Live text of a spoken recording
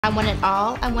I want it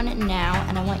all, I want it now,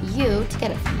 and I want you to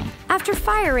get it for me. After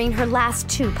firing her last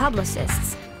two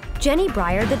publicists, Jenny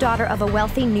Breyer, the daughter of a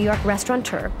wealthy New York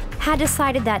restaurateur, had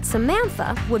decided that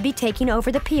Samantha would be taking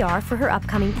over the PR for her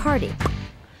upcoming party.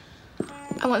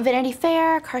 I want Vanity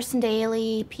Fair, Carson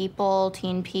Daly, People,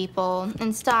 Teen People,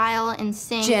 In Style, In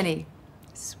Sync. Jenny,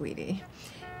 sweetie,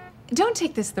 don't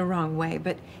take this the wrong way,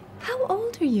 but how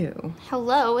old are you?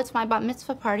 Hello, it's my bat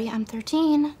mitzvah party. I'm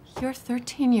 13. You're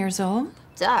 13 years old?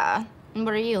 Duh. And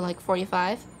what are you, like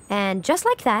 45? And just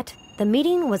like that, the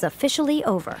meeting was officially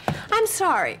over. I'm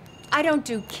sorry, I don't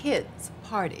do kids'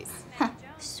 parties.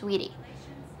 Sweetie,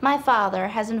 my father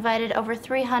has invited over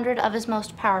 300 of his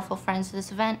most powerful friends to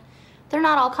this event. They're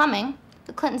not all coming.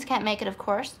 The Clintons can't make it, of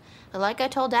course. But like I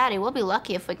told Daddy, we'll be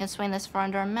lucky if we can swing this for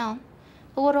under $1 million.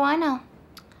 But what do I know?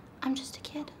 I'm just a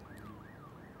kid.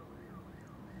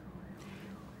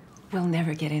 We'll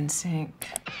never get in sync.